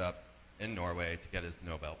Obama showed up in Norway to get his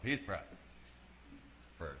Nobel Peace Prize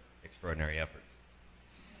for extraordinary efforts.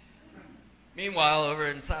 Meanwhile, over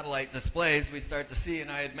in satellite displays, we start to see, and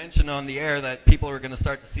I had mentioned on the air that people were going to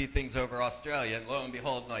start to see things over Australia, and lo and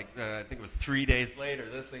behold, I think it was 3 days later,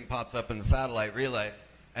 this thing pops up in the satellite relay,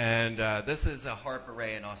 and this is a HARP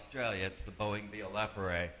array in Australia. It's the Boeing BLF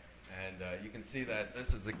array, and you can see that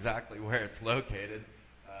this is exactly where it's located,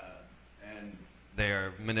 and they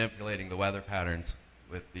are manipulating the weather patterns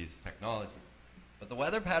with these technologies. But the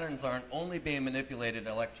weather patterns aren't only being manipulated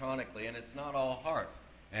electronically, and it's not all HARP.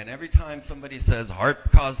 And every time somebody says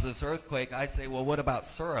HARP caused this earthquake, I say, well, what about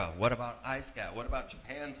Sura? What about iSCAT? What about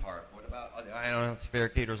Japan's HARP? What about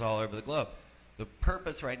ionospheric heaters all over the globe? The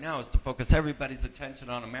purpose right now is to focus everybody's attention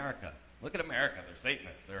on America. Look at America. They're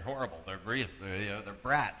Satanists. They're horrible. They're brief. They're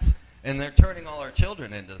brats. And they're turning all our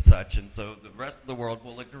children into such, and so the rest of the world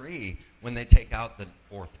will agree when they take out the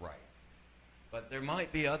Fourth Reich. But there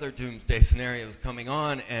might be other doomsday scenarios coming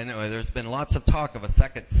on, and there's been lots of talk of a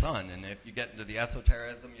second sun, and if you get into the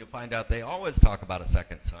esotericism, you'll find out they always talk about a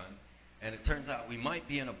second sun. And it turns out we might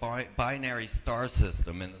be in a binary star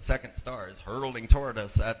system, and the second star is hurtling toward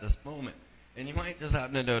us at this moment. And you might just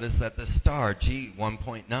happen to notice that the star, G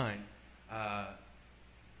 1.9,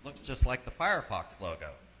 looks just like the Firefox logo.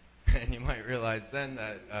 And you might realize then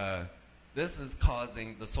that this is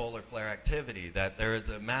causing the solar flare activity, that there is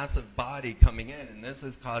a massive body coming in, and this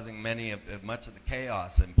is causing much of the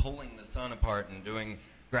chaos and pulling the sun apart and doing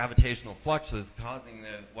gravitational fluxes, causing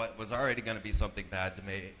what was already going to be something bad to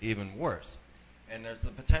make it even worse. And there's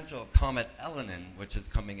the potential of Comet Elenin, which is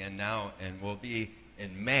coming in now and will be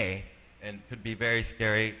in May, and could be very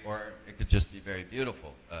scary, or it could just be very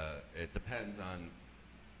beautiful. It depends on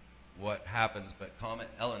what happens, but Comet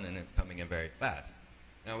Elenin is coming in very fast.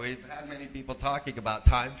 Now, we've had many people talking about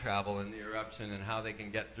time travel and the eruption and how they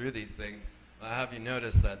can get through these things. Well, have you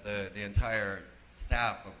noticed that the entire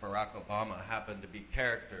staff of Barack Obama happened to be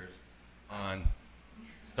characters on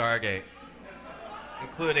Stargate,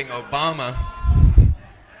 including Obama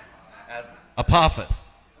as Apophis.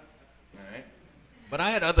 All right? But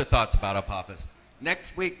I had other thoughts about Apophis.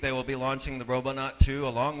 Next week, they will be launching the Robonaut 2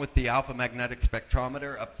 along with the Alpha Magnetic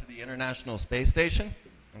Spectrometer up to the International Space Station.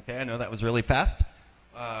 Okay, I know that was really fast.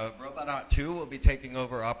 Robonaut 2 will be taking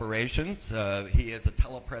over operations. He is a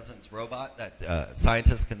telepresence robot that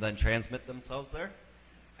scientists can then transmit themselves there.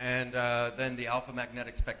 And then the Alpha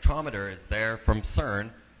Magnetic Spectrometer is there from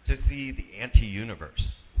CERN to see the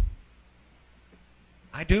anti-universe.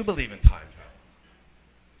 I do believe in time travel.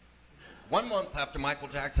 1 month after Michael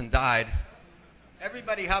Jackson died,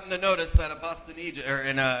 everybody happened to notice that a bust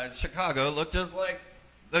in Chicago looked just like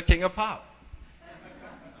the King of Pop.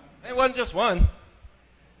 It wasn't just one. There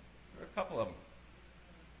were a couple of them.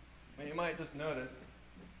 And you might just notice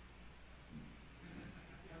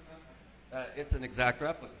that it's an exact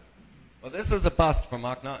replica. Well, this is a bust from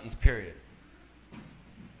Akhenaten's period.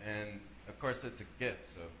 And, of course, it's a gift,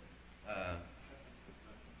 so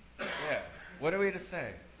Yeah. What are we to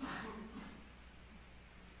say?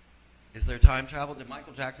 Is there time travel? Did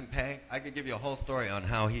Michael Jackson pay? I could give you a whole story on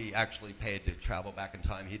how he actually paid to travel back in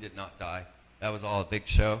time. He did not die. That was all a big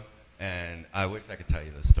show, and I wish I could tell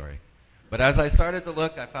you this story. But as I started to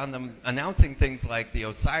look, I found them announcing things like the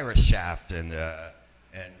Osiris shaft and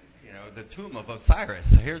you know, the tomb of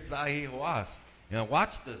Osiris. Here's Zahi Hawass. You know,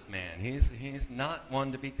 watch this man. He's not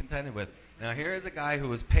one to be contended with. Now here is a guy who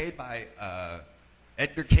was paid by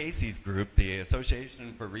Edgar Casey's group, the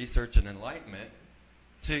Association for Research and Enlightenment,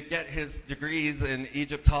 to get his degrees in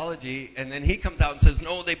Egyptology, and then he comes out and says,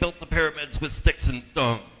 no, they built the pyramids with sticks and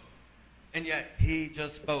stones. And yet he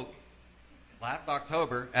just spoke last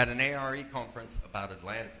October at an ARE conference about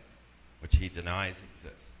Atlantis, which he denies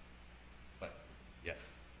exists. But yeah,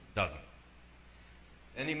 doesn't.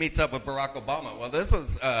 And he meets up with Barack Obama. Well, this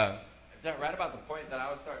was right about the point that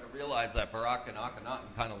I was starting to realize that Barack and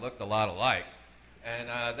Akhenaten kind of looked a lot alike.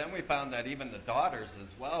 And then we found that even the daughters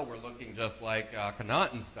as well were looking just like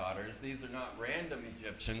Akhenaten's daughters. These are not random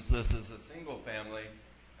Egyptians. This is a single family.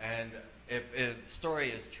 And if the story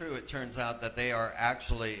is true, it turns out that they are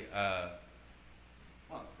actually, well,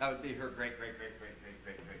 that would be her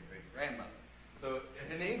great-great-great-great-great-great-great-grandmother. So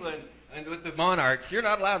in England, and with the monarchs, you're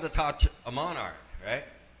not allowed to touch a monarch, right?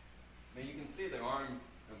 I mean, you can see the arm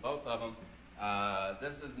in both of them.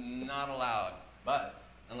 This is not allowed, but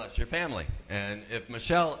unless you're family. And if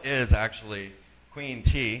Michelle is actually Queen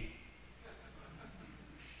T,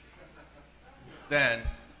 then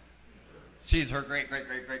she's her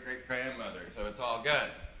great-great-great-great-great-grandmother, so it's all good.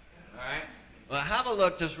 All right? Well, have a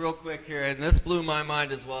look just real quick here, and this blew my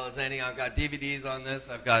mind as well as any. I've got DVDs on this.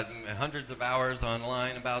 I've got hundreds of hours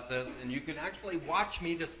online about this, and you can actually watch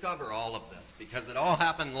me discover all of this because it all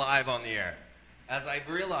happened live on the air. As I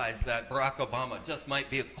realized that Barack Obama just might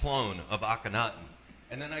be a clone of Akhenaten.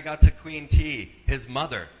 And then I got to Queen T, his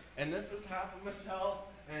mother. And this is half of Michelle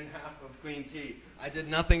and half of Queen T. I did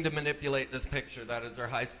nothing to manipulate this picture. That is her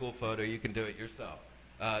high school photo. You can do it yourself.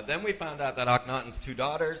 Then we found out that Akhenaten's two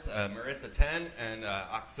daughters, Merita Ten and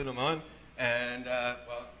Aksunamun, and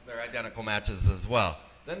well, they're identical matches as well.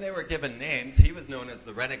 Then they were given names. He was known as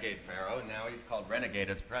the Renegade Pharaoh, and now he's called Renegade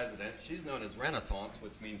as president. She's known as Renaissance,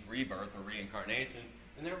 which means rebirth or reincarnation.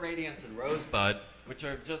 And they're Radiance and Rosebud, which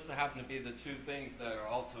are just happen to be the two things that are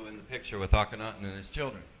also in the picture with Akhenaten and his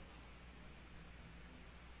children.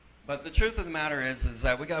 But the truth of the matter is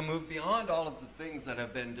that we got to move beyond all of the things that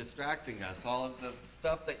have been distracting us. All of the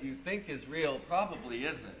stuff that you think is real probably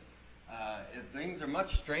isn't. Things are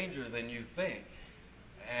much stranger than you think.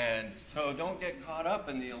 And so don't get caught up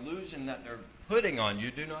in the illusion that they're putting on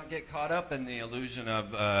you. Do not get caught up in the illusion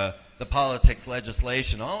of the politics,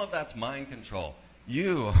 legislation. All of that's mind control.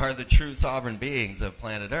 You are the true sovereign beings of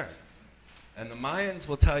planet Earth. And the Mayans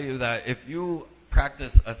will tell you that if you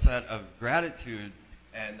practice a set of gratitude,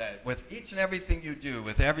 and that with each and everything you do,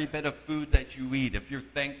 with every bit of food that you eat, if you're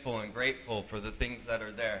thankful and grateful for the things that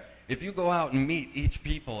are there, if you go out and meet each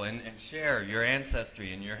people and share your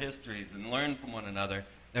ancestry and your histories and learn from one another,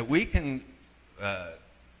 that we can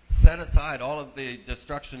set aside all of the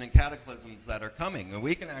destruction and cataclysms that are coming, and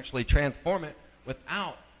we can actually transform it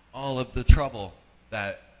without all of the trouble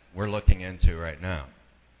that we're looking into right now.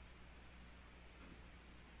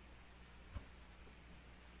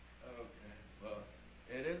 Okay, well,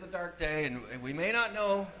 it is a dark day, and we may not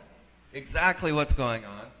know exactly what's going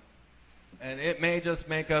on, and it may just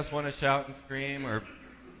make us want to shout and scream, or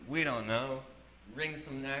we don't know, wring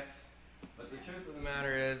some necks. But the truth of the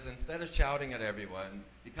matter is, instead of shouting at everyone,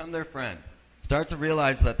 become their friend. Start to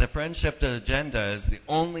realize that the friendship agenda is the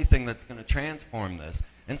only thing that's going to transform this.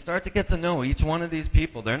 And start to get to know each one of these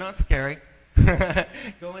people. They're not scary.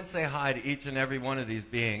 Go and say hi to each and every one of these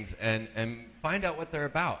beings and find out what they're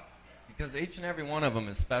about. Because each and every one of them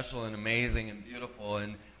is special and amazing and beautiful,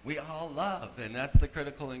 and we all love, and that's the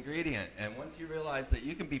critical ingredient. And once you realize that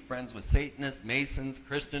you can be friends with Satanists, Masons,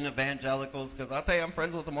 Christian evangelicals, because I'll tell you, I'm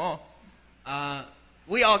friends with them all,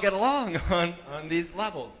 we all get along on these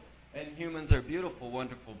levels. And humans are beautiful,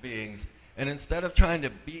 wonderful beings. And instead of trying to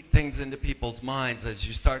beat things into people's minds as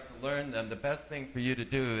you start to learn them, the best thing for you to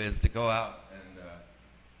do is to go out and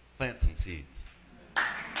plant some seeds.